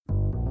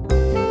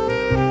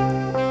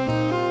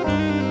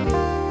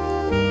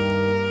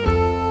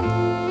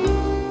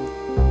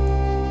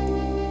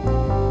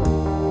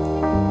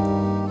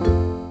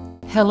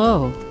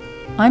Hello,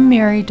 I'm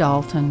Mary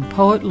Dalton,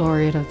 Poet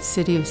Laureate of the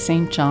City of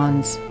St.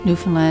 John's,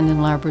 Newfoundland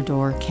and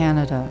Labrador,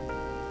 Canada.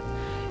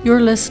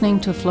 You're listening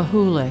to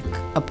Flahoolic,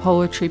 a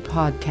poetry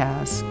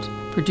podcast,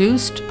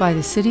 produced by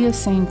the City of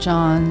St.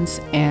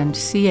 John's and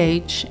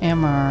CHMR-FM.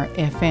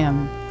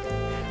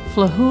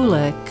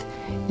 Flahoolic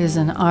is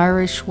an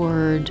Irish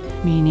word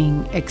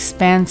meaning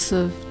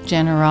expansive,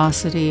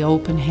 generosity,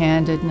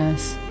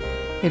 open-handedness.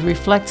 It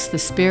reflects the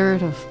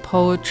spirit of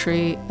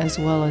poetry as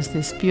well as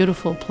this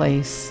beautiful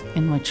place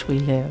in which we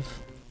live.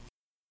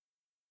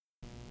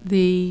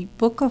 The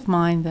book of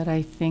mine that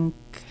I think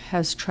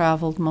has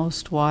traveled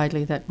most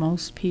widely, that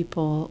most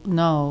people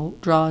know,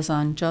 draws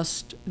on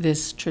just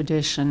this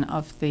tradition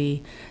of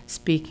the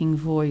speaking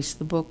voice.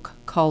 The book,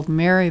 called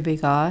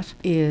Merrybegot,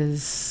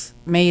 is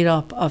made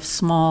up of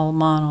small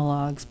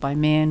monologues by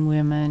men,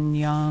 women,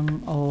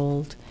 young,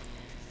 old.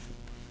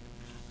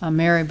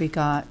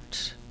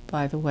 Merrybegot,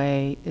 by the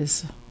way,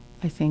 is,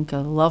 I think, a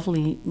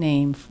lovely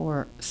name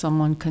for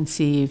someone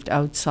conceived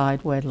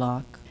outside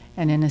wedlock.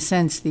 And in a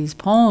sense, these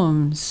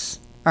poems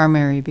are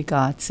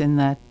Merrybegots in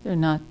that they're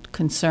not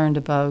concerned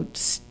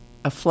about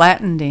a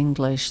flattened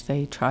English.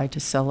 They try to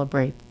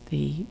celebrate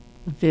the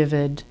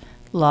vivid,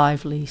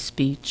 lively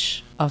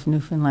speech of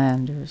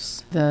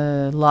Newfoundlanders,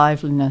 the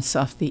liveliness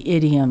of the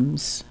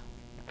idioms.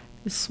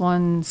 This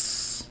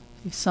one's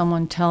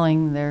someone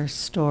telling their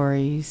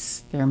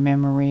stories, their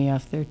memory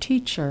of their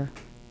teacher.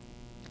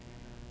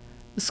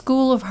 The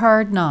School of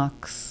Hard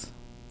Knocks.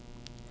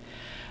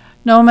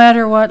 No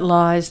matter what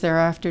lies they're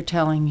after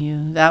telling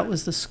you, that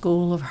was the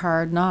School of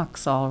Hard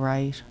Knocks, all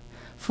right.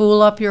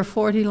 Fool up your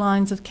 40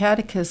 lines of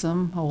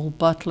catechism, old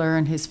Butler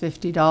and his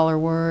 $50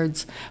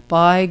 words.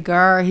 By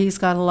gar, he's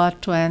got a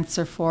lot to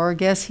answer for.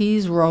 Guess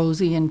he's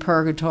rosy in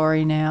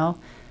purgatory now.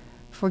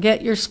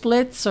 Forget your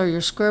splits or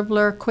your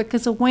scribbler, quick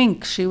as a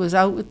wink. She was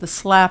out with the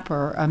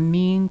slapper, a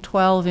mean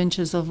 12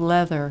 inches of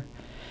leather.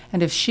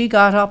 And if she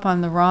got up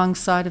on the wrong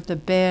side of the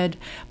bed,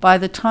 by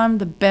the time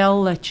the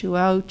bell let you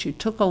out, you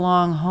took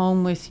along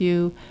home with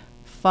you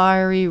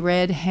fiery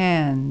red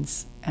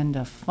hands and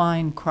a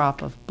fine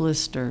crop of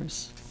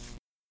blisters.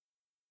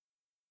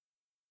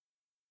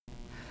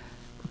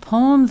 The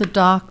poem The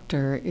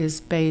Doctor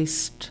is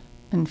based,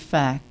 in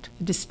fact,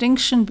 the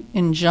distinction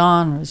in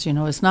genres,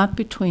 is not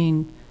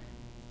between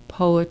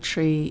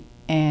poetry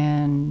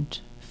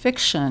and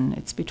fiction.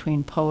 It's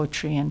between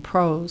poetry and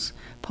prose.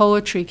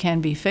 Poetry can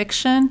be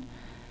fiction,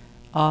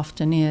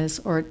 often is,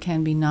 or it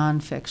can be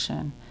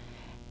nonfiction.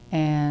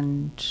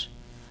 And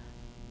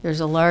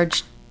there's a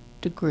large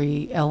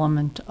degree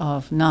element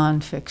of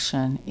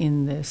nonfiction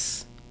in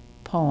this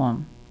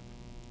poem.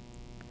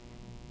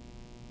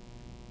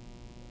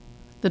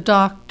 The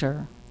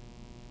Doctor.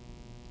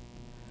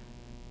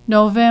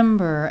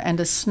 November and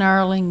a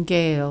snarling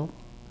gale.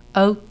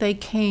 Out they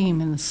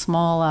came in the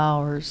small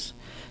hours.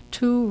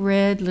 2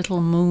 red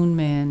little moon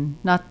men,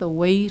 not the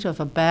weight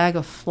of a bag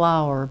of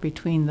flour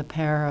between the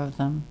pair of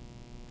them.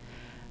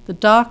 The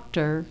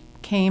doctor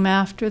came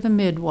after the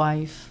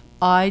midwife,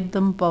 eyed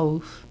them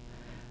both,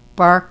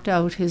 barked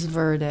out his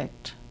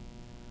verdict.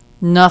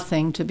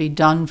 Nothing to be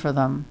done for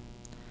them,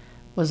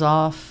 was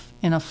off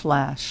in a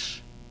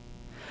flash.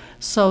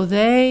 So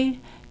they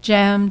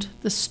jammed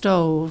the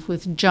stove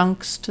with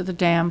junks to the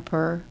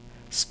damper,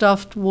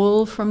 stuffed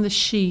wool from the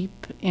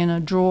sheep in a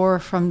drawer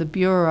from the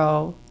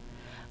bureau,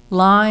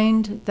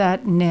 lined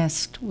that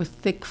nest with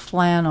thick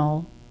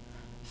flannel,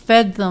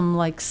 fed them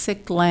like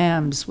sick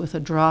lambs with a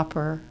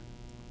dropper.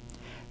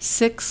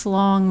 6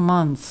 long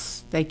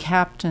months they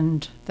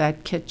captained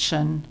that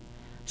kitchen,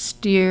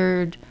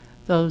 steered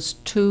those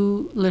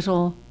 2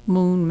 little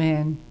moon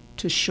men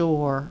to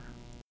shore.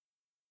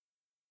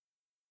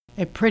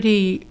 A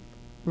pretty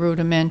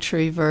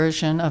rudimentary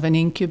version of an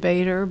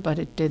incubator, but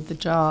it did the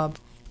job.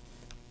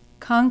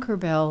 Conker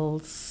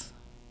bells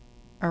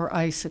are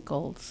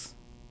icicles.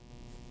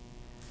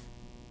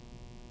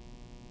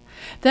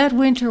 That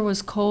winter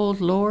was cold,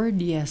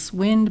 Lord, yes,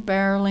 wind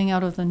barreling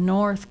out of the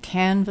north,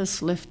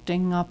 canvas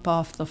lifting up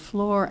off the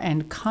floor,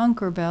 and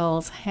conker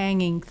bells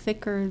hanging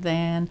thicker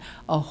than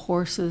a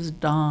horse's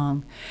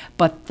dong.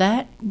 But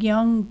that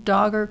young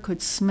dogger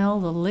could smell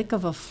the lick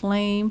of a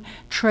flame,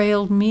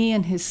 trailed me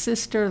and his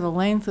sister the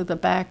length of the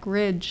back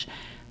ridge.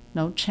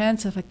 No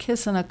chance of a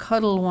kiss and a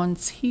cuddle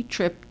once he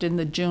tripped in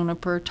the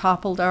juniper,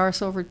 toppled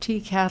arse over tea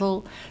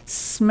kettle,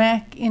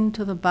 smack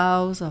into the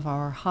bows of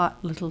our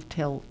hot little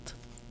tilt.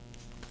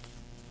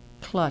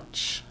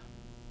 Clutch.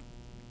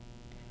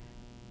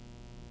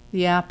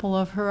 The apple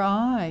of her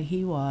eye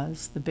he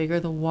was. The bigger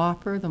the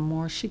whopper, the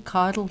more she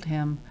coddled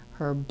him,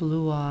 her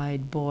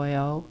blue-eyed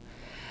boyo.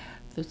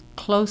 The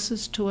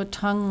closest to a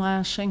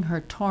tongue-lashing,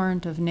 her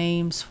torrent of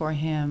names for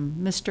him.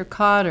 Mr.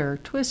 Cotter,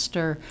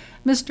 Twister,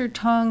 Mr.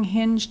 Tongue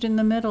hinged in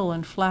the middle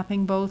and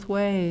flapping both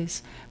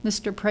ways,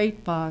 Mr.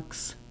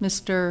 Pratebox,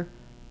 Mr.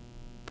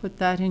 Put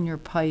that in your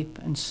pipe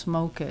and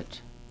smoke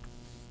it.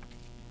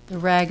 The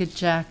ragged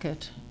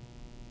jacket.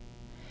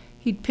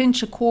 He'd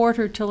pinch a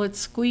quarter till it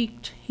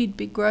squeaked. He'd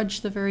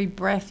begrudge the very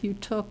breath you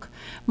took.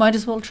 Might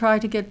as well try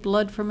to get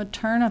blood from a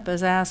turnip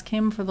as ask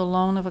him for the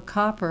loan of a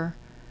copper.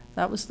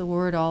 That was the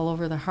word all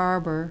over the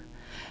harbor.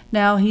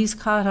 Now he's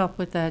caught up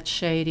with that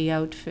shady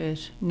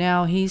outfit.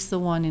 Now he's the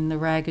one in the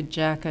ragged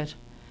jacket.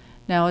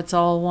 Now it's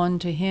all one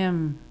to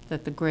him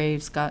that the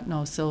grave's got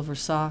no silver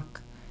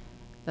sock,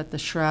 that the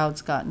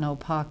shroud's got no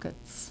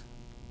pockets.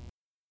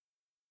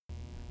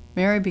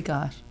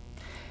 Merrybegot.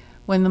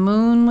 When the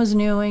moon was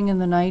newing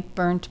and the night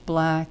burnt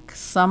black,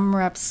 some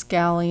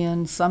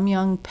rapscallion, some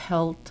young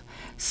pelt,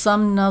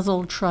 some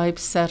nuzzled tripe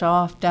set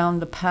off down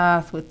the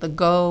path with the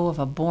go of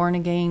a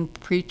born-again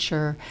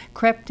preacher,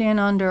 crept in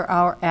under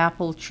our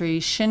apple tree,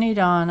 shinnied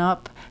on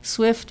up,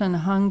 swift and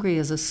hungry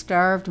as a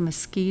starved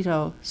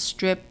mosquito,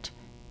 stripped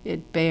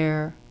it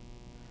bare.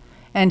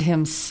 And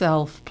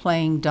himself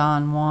playing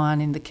Don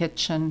Juan in the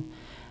kitchen.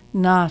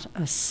 Not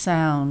a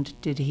sound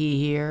did he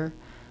hear.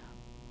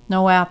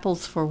 No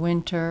apples for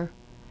winter,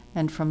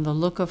 and from the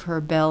look of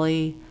her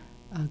belly,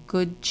 a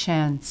good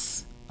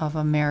chance of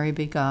a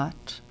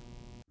Merrybegot.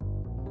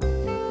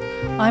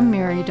 I'm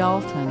Mary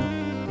Dalton.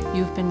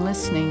 You've been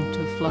listening to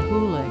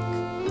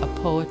Flahoolic, a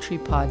poetry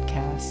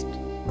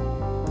podcast.